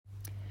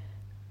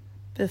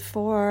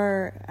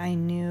Before I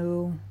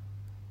knew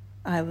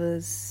I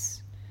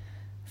was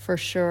for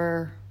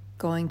sure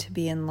going to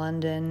be in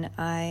London,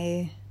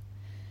 I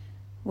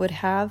would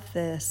have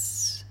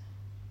this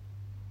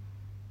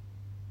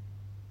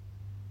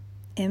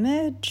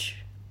image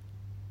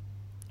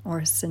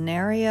or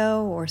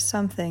scenario or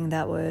something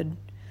that would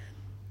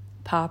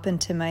pop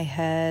into my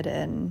head,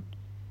 and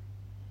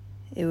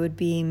it would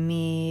be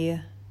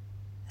me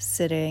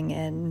sitting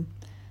in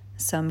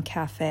some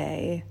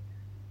cafe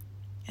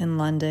in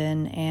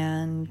London,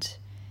 and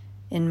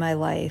In My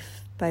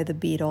Life by the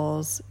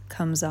Beatles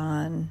comes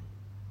on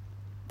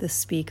the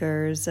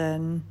speakers,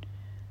 and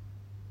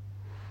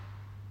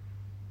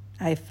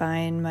I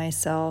find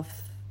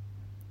myself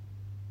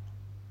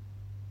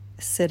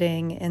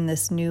sitting in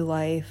this new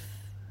life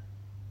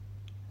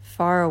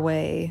far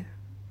away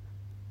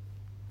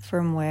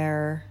from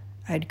where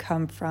I'd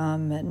come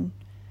from and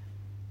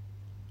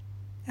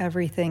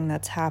everything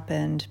that's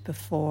happened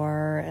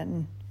before,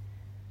 and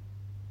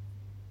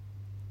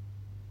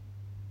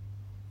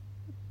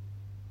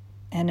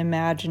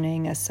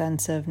imagining a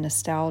sense of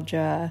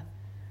nostalgia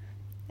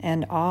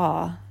and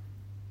awe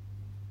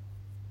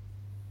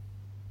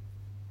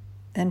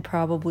and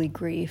probably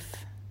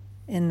grief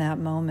in that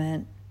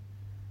moment.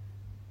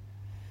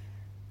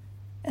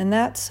 And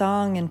that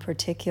song in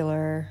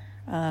particular,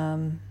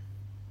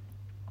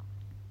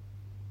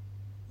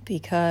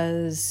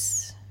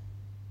 because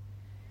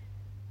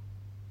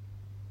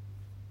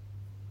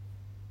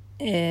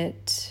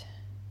it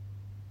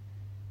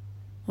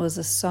was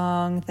a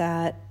song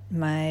that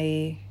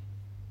my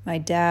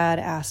dad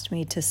asked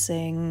me to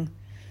sing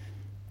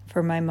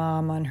for my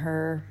mom on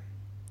her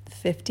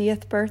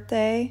 50th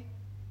birthday,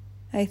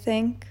 I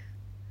think.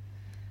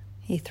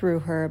 He threw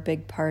her a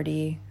big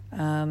party.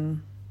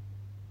 And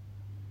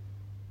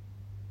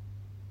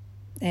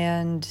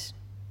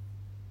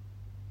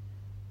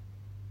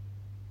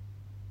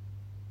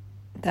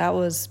that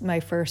was my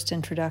first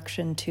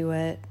introduction to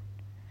it.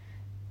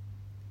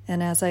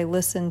 And as I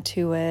listen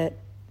to it,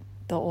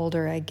 the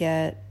older I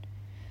get,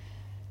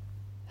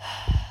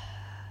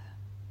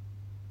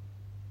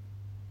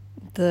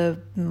 the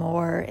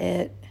more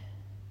it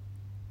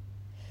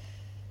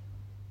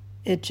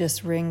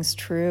just rings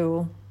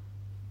true,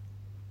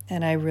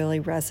 and I really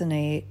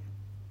resonate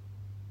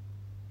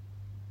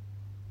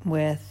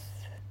with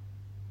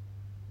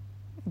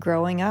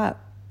growing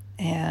up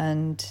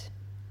and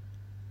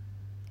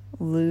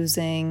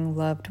losing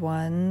loved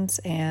ones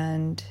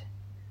and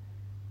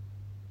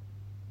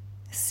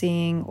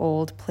seeing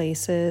old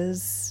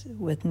places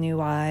with new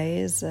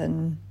eyes,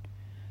 and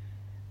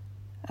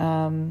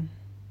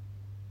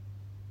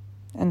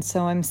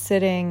so I'm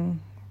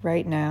sitting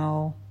right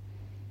now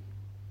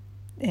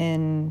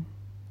in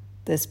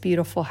this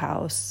beautiful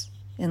house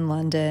in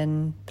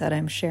London that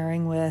I'm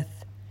sharing with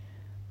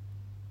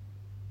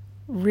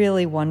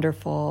really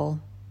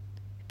wonderful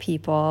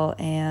people,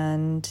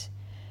 and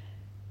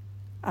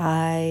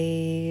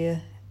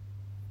I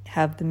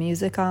have the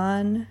music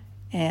on,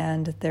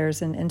 and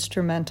there's an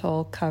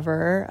instrumental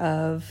cover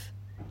of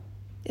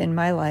In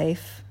My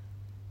Life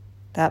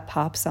that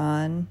pops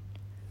on.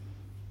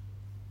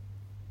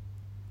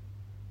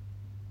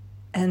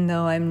 And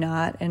though I'm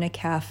not in a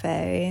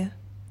cafe,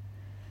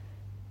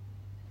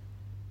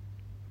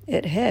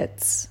 it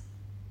hits.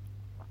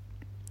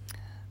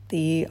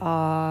 The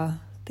awe,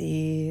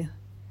 the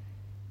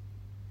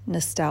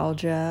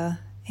nostalgia,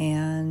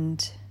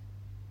 and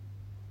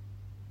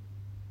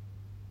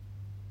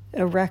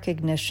a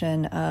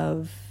recognition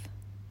of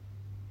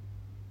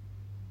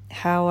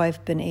how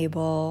I've been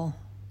able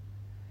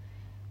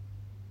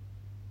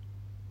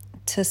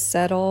to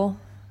settle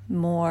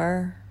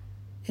more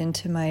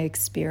into my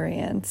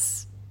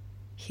experience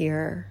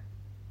here.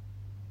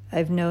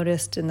 I've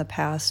noticed in the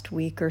past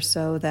week or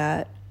so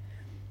that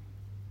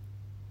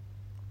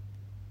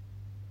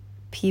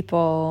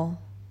people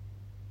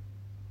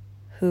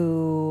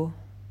who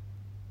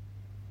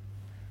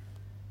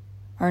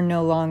are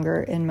no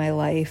longer in my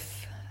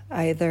life,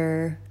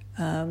 either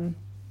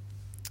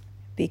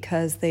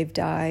because they've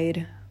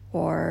died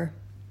or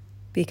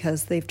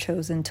because they've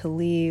chosen to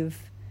leave,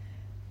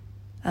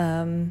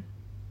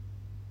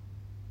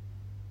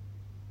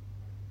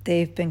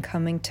 they've been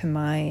coming to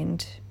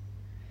mind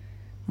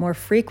more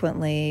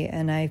frequently,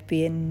 and I've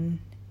been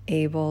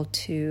able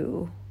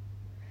to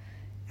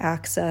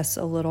access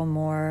a little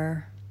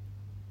more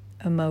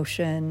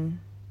emotion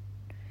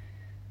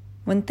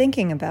when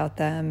thinking about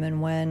them,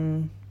 and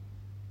when,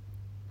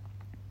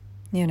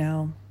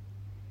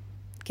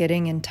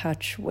 getting in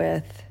touch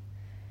with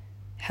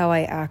how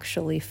I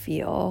actually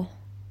feel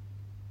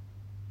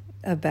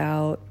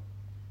about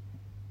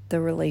the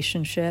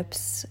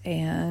relationships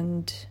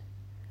and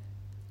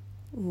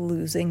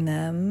losing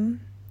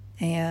them.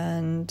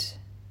 And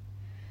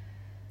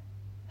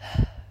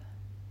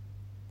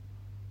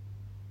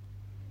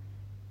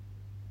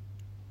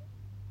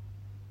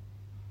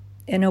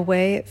in a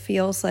way, it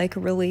feels like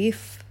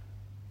relief,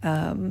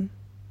 even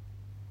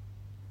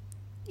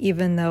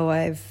though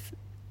I've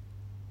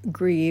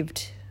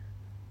grieved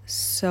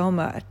so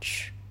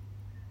much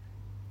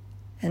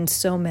and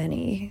so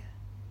many,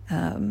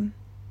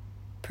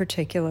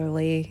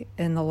 particularly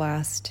in the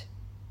last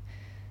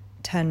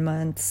 10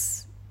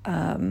 months,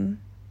 10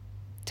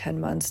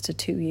 months to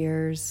 2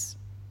 years.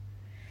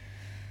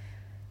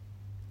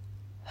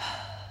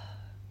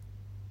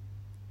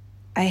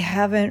 I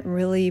haven't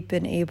really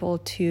been able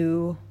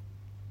to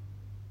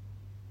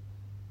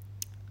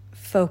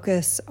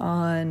focus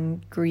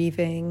on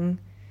grieving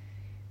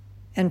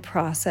and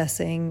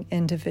processing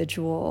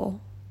individual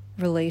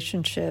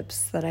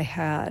relationships that I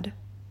had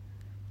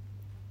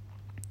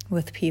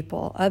with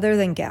people other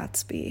than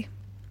Gatsby.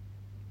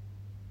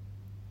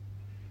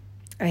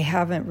 I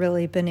haven't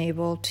really been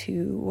able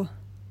to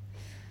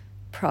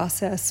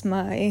process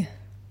my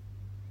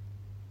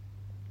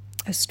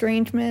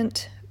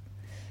estrangement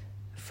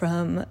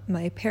from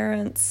my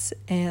parents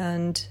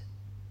and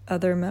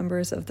other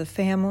members of the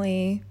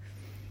family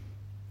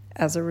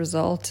as a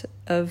result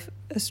of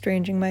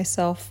estranging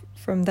myself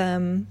from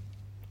them.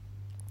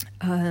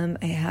 I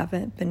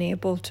haven't been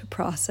able to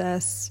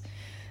process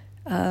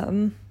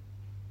a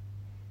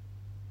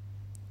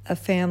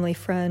family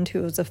friend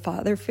who was a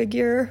father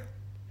figure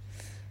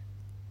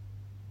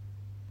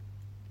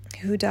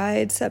who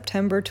died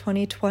September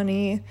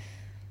 2020,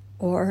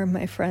 or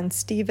my friend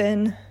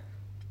Steven,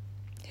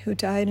 who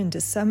died in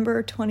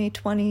December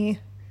 2020,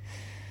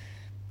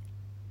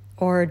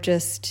 or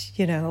just,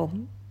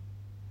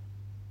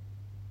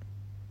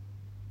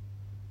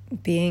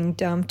 being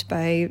dumped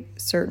by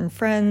certain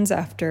friends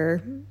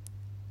after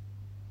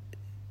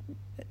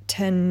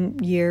 10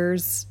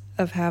 years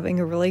of having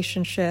a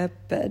relationship.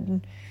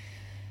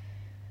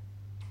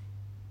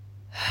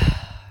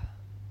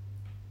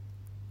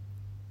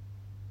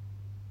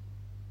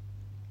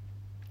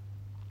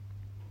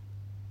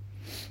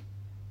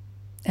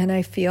 And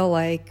I feel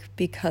like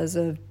because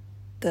of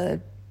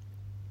the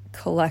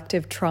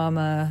collective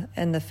trauma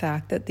and the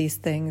fact that these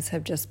things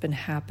have just been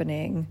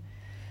happening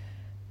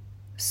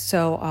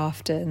so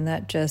often,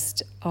 that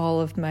just all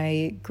of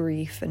my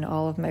grief and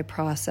all of my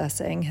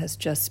processing has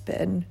just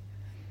been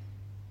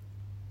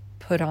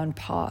put on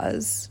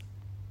pause.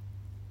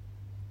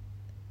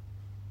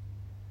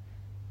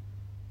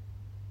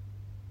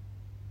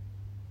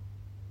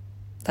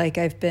 Like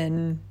I've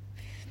been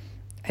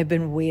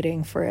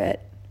waiting for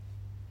it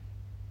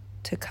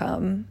to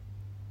come.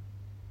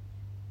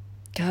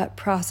 God,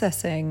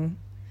 processing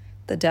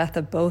the death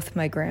of both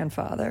my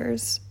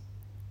grandfathers.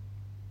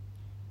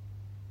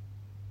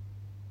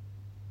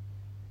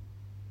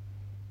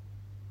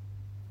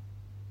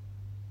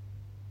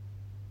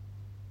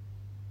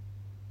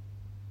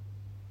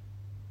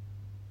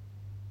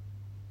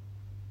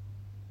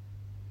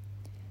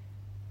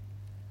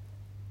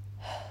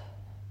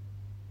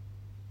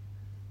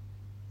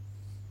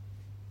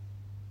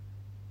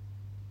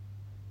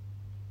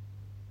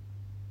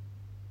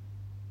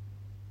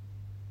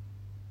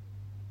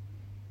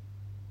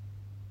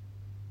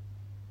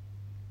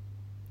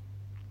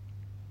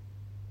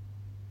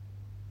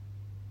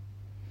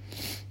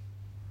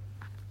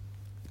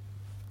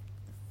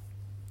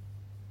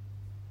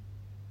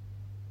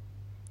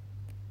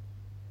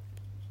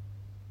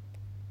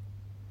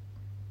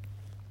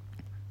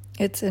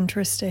 It's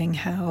interesting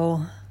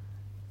how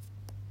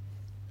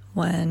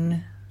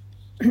when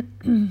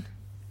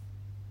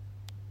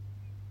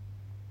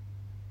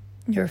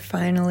you're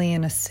finally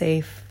in a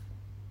safe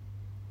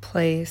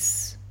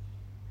place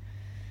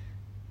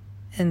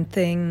and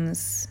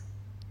things,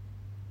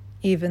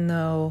 even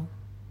though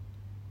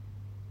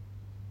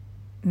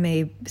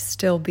may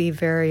still be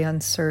very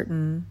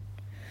uncertain,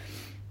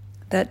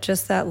 that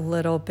just that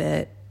little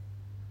bit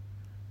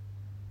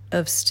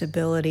of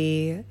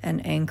stability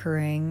and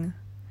anchoring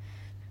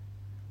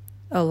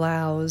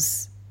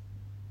allows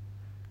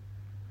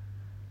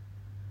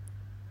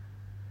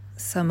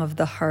some of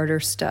the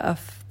harder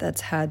stuff that's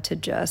had to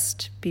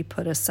just be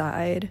put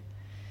aside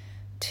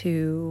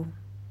to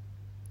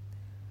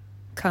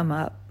come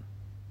up.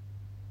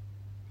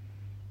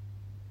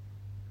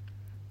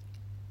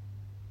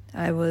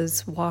 I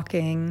was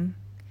walking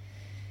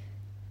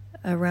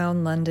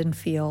around London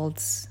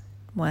Fields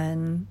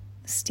when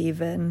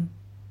Stephen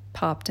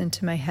popped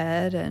into my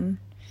head, and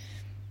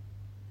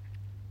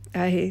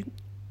I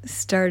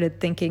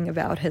started thinking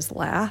about his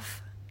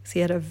laugh, because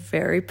he had a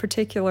very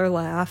particular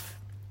laugh.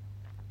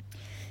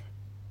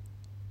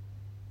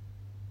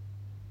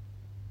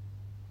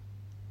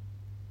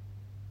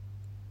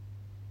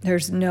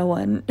 There's no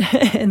one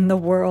in the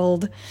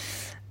world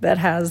that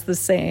has the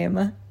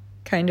same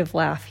kind of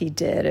laugh he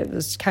did. It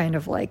was kind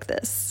of like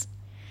this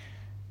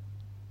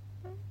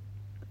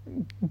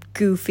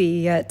goofy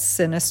yet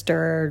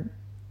sinister,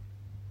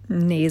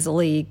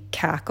 nasally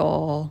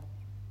cackle,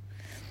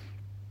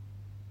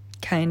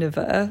 kind of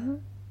a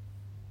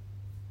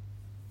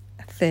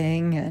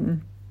thing.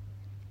 And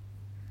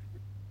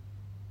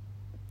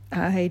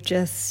I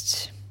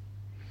just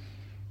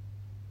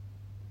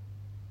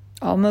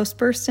almost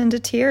burst into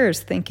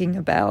tears thinking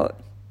about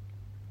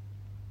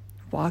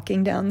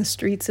walking down the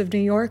streets of New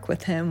York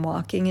with him,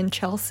 walking in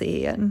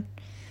Chelsea and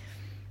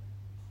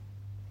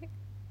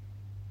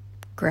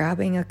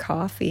grabbing a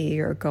coffee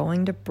or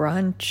going to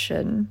brunch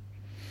and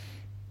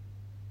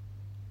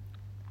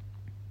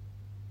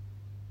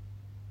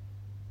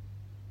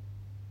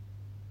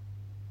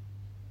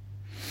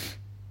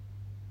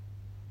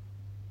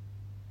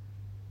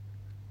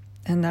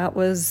that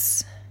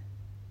was,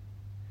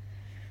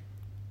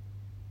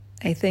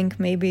 I think,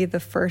 maybe the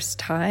first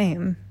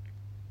time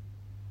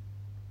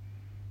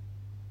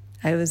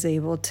I was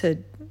able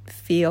to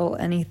feel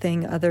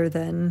anything other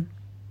than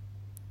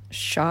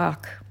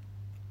shock.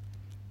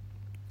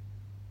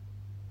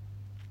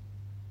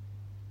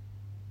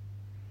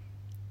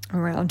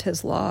 Around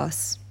his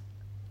loss.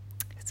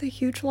 It's a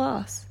huge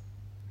loss.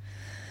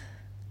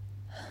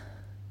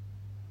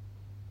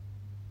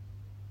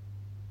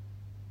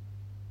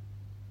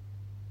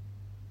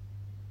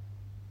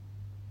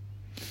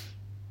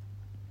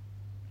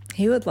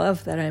 He would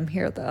love that I'm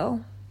here,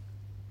 though.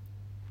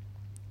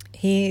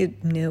 He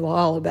knew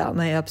all about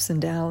my ups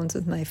and downs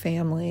with my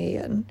family,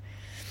 and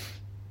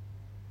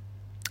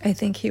I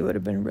think he would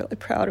have been really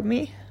proud of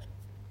me.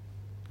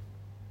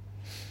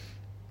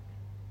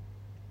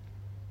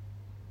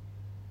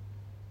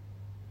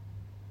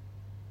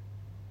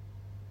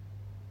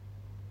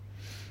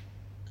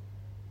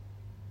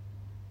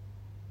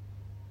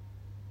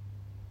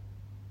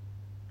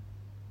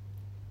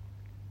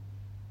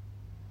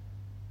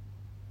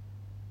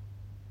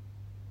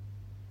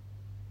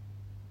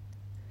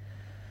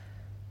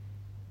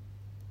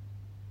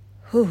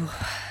 Whew.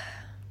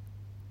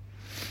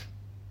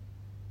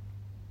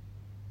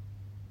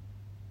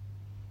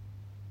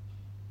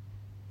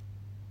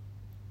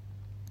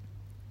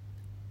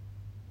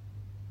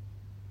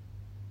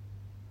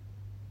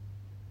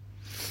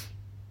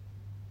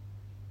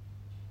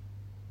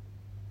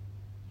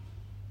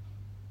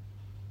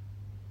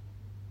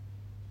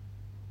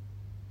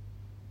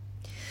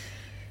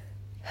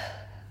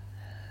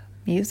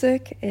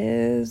 Music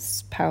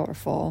is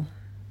powerful.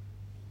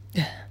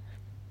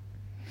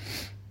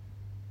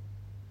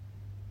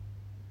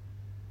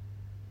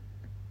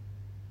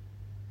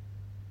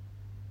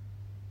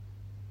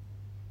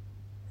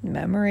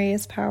 Memory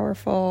is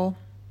powerful.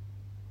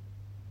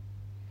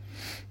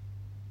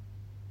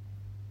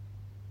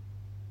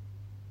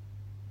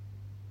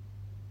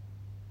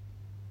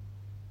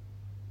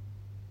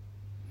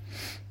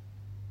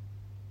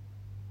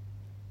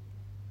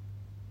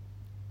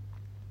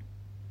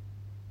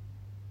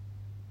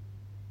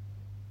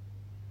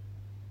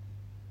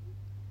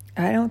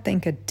 I don't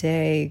think a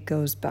day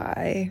goes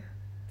by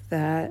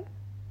that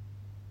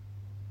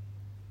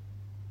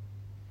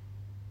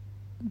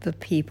the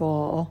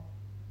people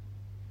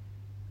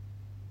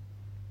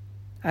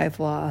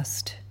I've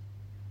lost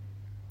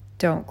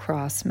don't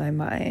cross my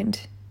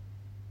mind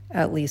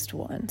at least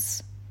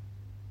once.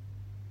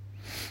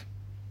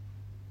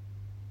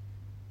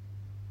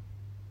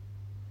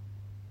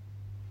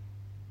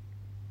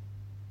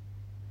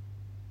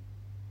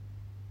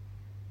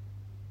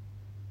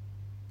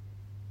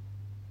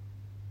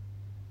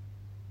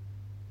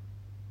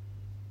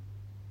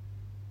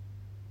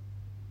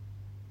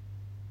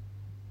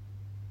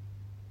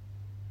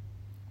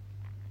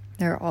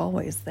 They're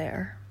always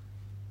there.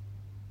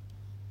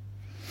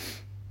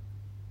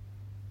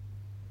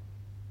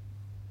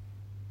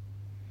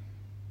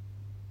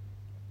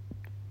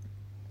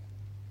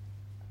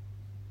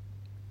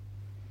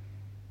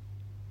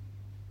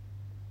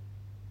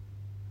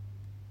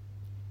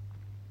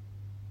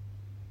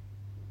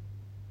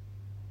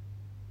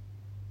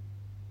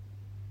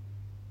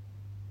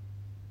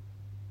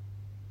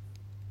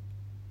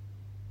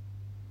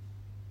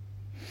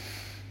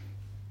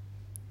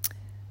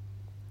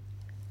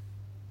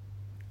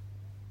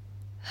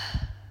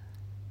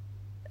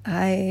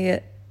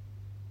 I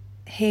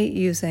hate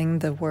using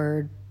the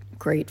word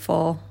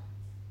grateful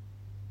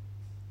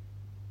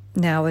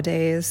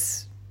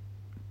nowadays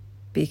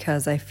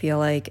because I feel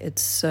like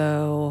it's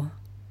so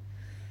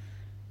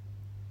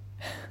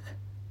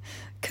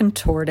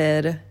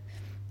contorted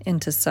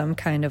into some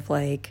kind of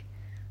like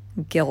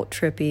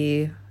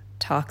guilt-trippy,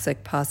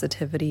 toxic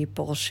positivity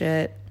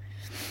bullshit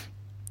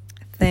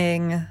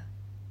thing.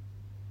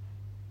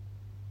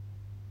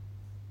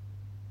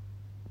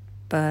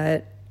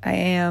 But I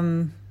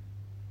am,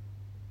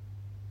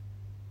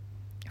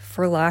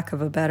 for lack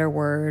of a better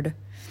word,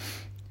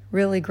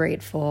 really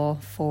grateful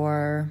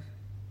for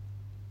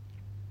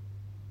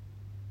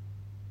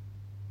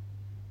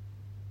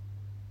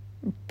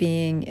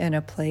being in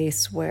a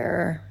place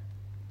where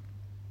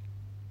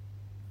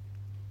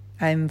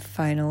I'm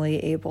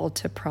finally able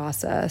to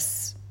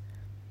process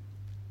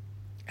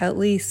at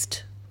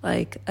least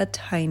like a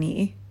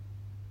tiny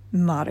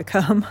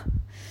modicum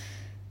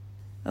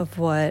of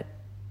what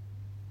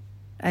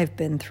I've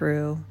been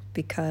through,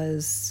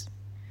 because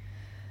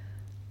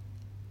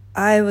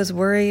I was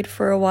worried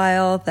for a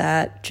while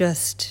that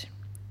just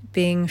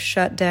being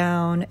shut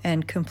down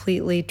and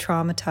completely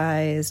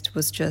traumatized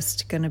was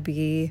just going to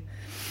be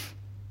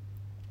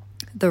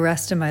the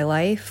rest of my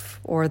life,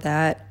 or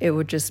that it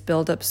would just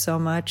build up so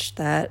much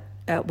that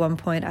at one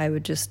point I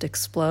would just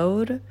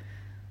explode.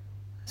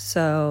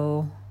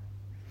 So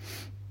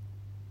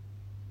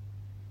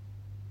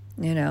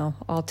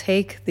I'll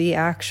take the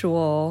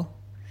actual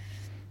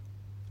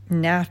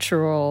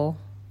natural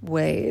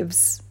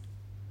waves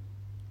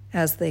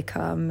as they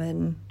come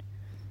and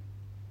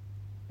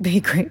be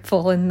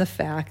grateful in the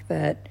fact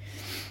that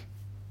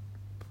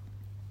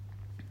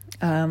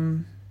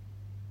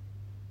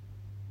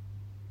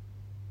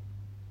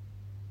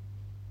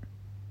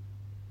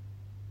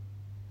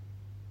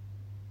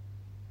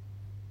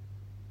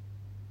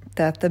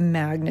that the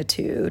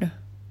magnitude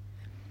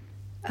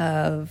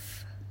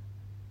of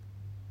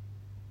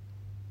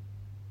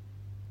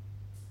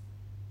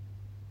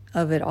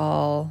it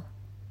all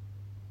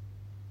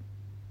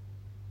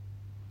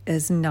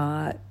is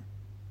not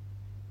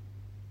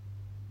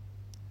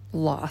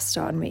lost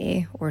on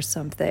me or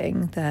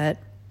something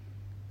that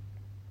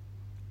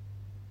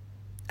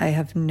I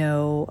have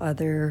no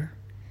other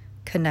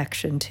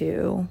connection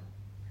to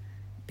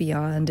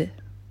beyond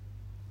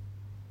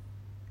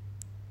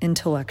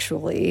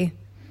intellectually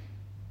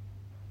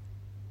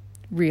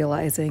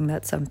realizing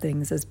that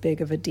something's as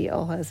big of a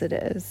deal as it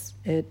is.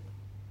 It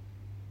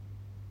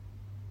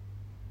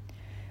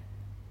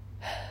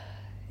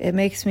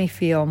makes me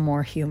feel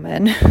more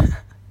human.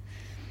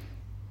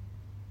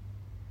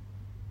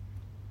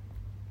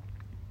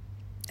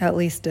 At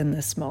least in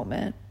this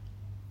moment.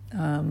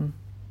 And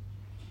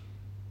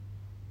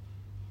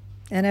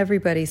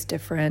everybody's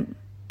different,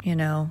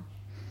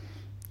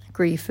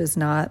 Grief is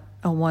not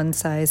a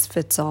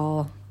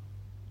one-size-fits-all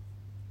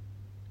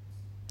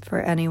for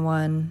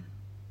anyone.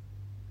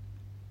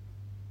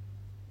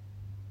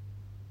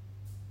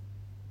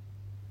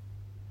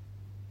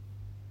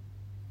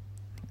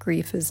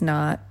 Grief is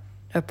not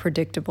a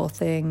predictable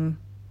thing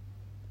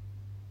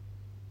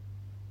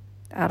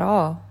at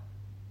all.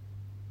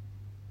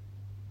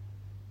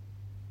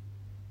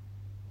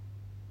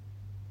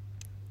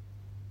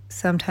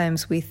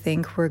 Sometimes we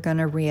think we're going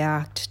to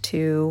react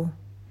to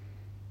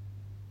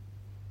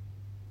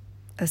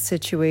a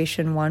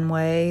situation one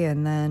way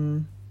and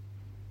then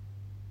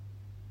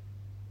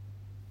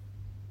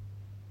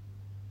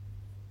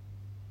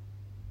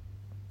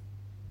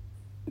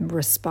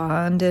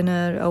respond in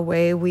a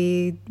way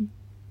we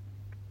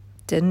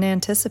didn't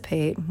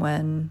anticipate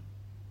when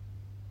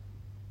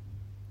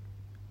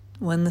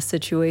the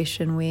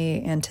situation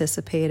we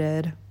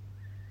anticipated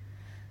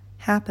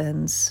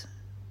happens.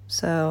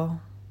 So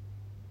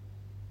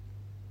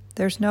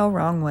there's no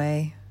wrong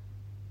way.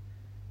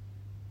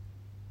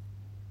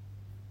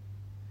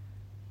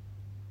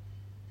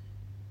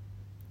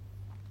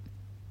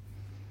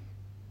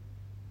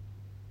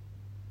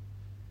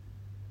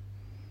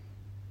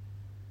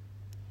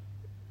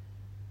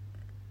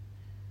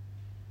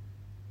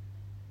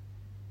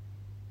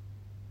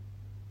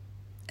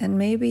 And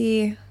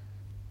maybe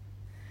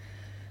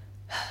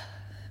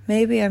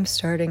I'm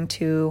starting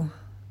to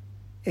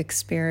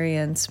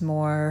experience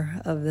more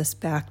of this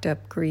backed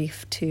up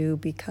grief too,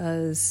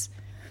 because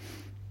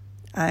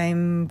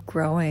I'm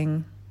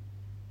growing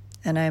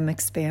and I'm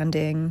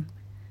expanding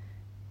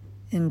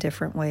in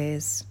different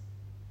ways.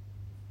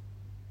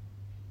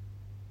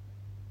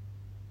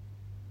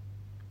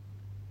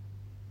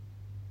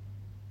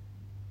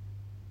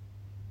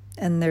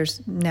 And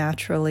there's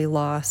naturally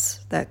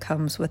loss that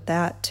comes with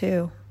that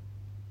too.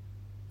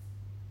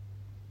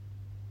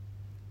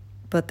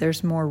 But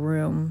there's more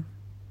room.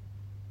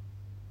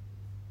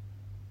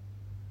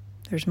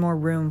 There's more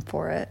room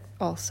for it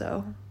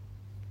also.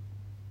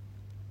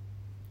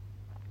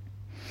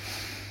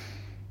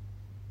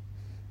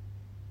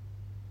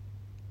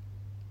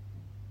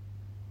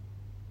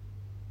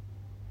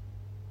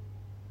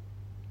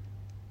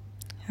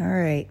 All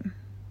right.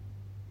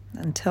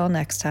 Until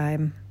next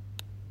time.